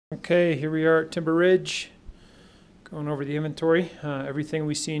Okay, here we are at Timber Ridge, going over the inventory. Everything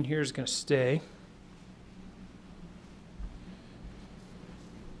we see in here is going to stay.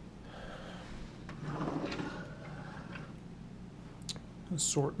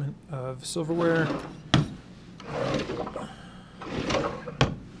 Assortment of silverware.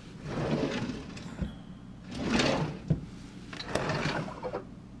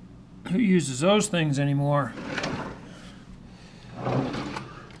 Who uses those things anymore?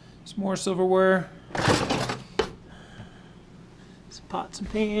 Some more silverware. Some pots and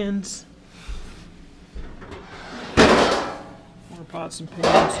pans. More pots and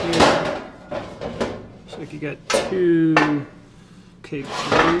pans here. Looks like you got two cake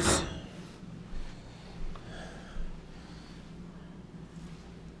trays.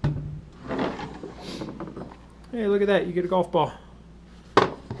 Hey, look at that, you get a golf ball.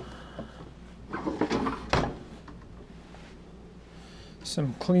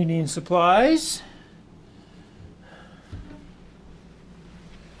 Some cleaning supplies.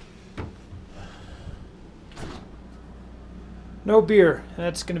 No beer,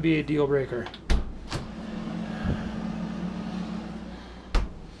 that's going to be a deal breaker.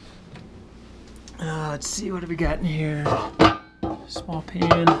 Let's see, what have we got in here? Small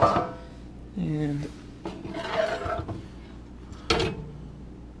pan and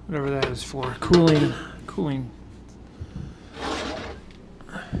whatever that is for, cooling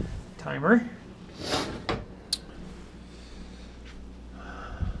timer.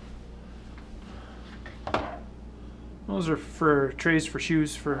 Those are for trays for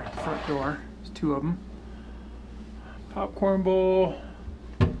shoes for front door. There's two of them. Popcorn bowl.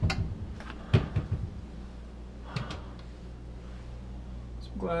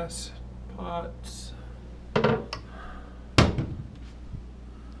 Some glass pots.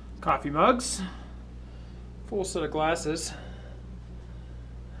 Coffee mugs. Full set of glasses.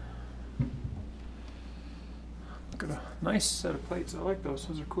 Look at a nice set of plates. I like those.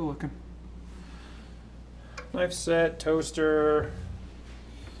 Those are cool looking. Knife set, toaster.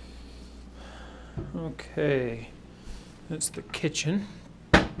 Okay, that's the kitchen.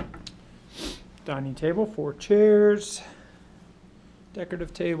 Dining table, 4 chairs.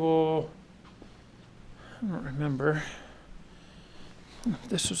 Decorative table. I don't remember if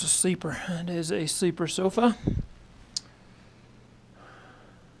this was a sleeper. It is a sleeper sofa.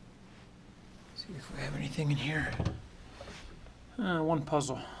 See if we have anything in here. One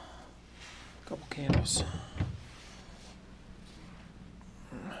puzzle. A couple candles.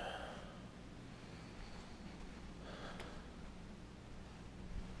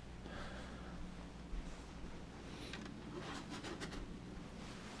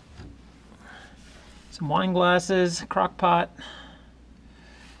 Some wine glasses, crock pot.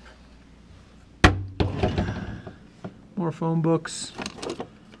 More phone books,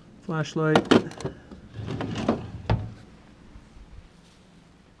 flashlight.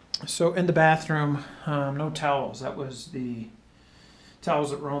 So in the bathroom, no towels. That was the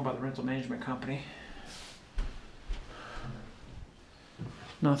towels that were owned by the rental management company.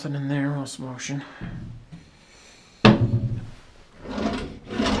 Nothing in there, most motion.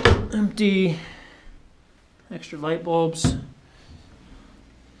 Empty. Extra light bulbs. Some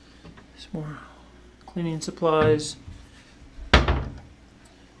more cleaning supplies.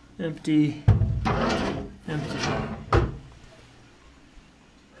 Empty. Empty.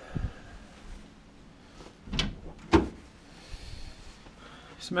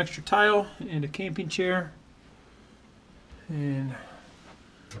 Some extra tile and a camping chair. And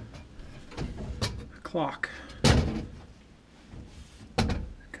a clock. Kind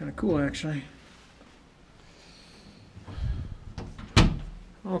of cool, actually.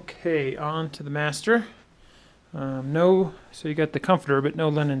 Okay, on to the master. So you got the comforter, but no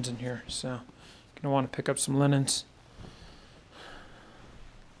linens in here. So you're gonna want to pick up some linens.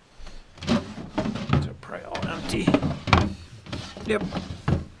 So probably all empty. Yep.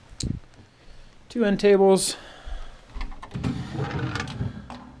 2 end tables.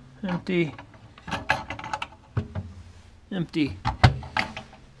 Empty. Empty.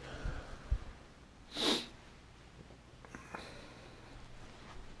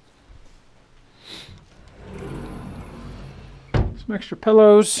 Some extra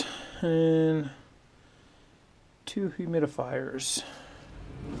pillows and 2 humidifiers.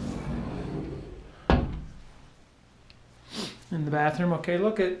 In the bathroom, okay,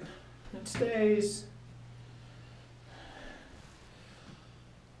 look it stays.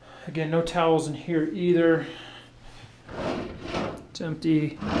 Again, no towels in here either. It's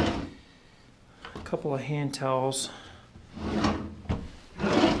empty. A couple of hand towels.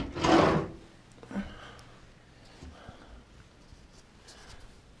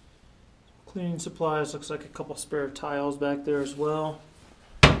 Cleaning supplies, looks like a couple spare tiles back there as well.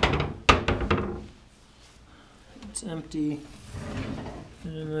 It's empty.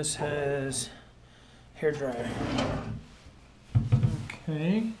 And this has hair dryer.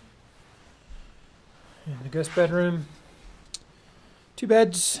 Okay. And the guest bedroom. 2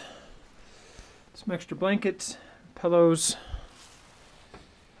 beds. Some extra blankets, pillows.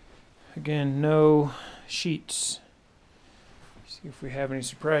 Again, no sheets. See if we have any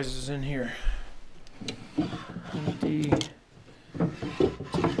surprises in here. Empty.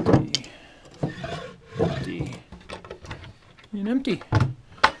 Empty. Empty. And empty.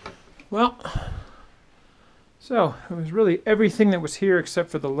 Well, so it was really everything that was here except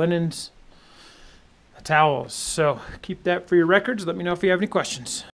for the linens, the towels. So keep that for your records. Let me know if you have any questions.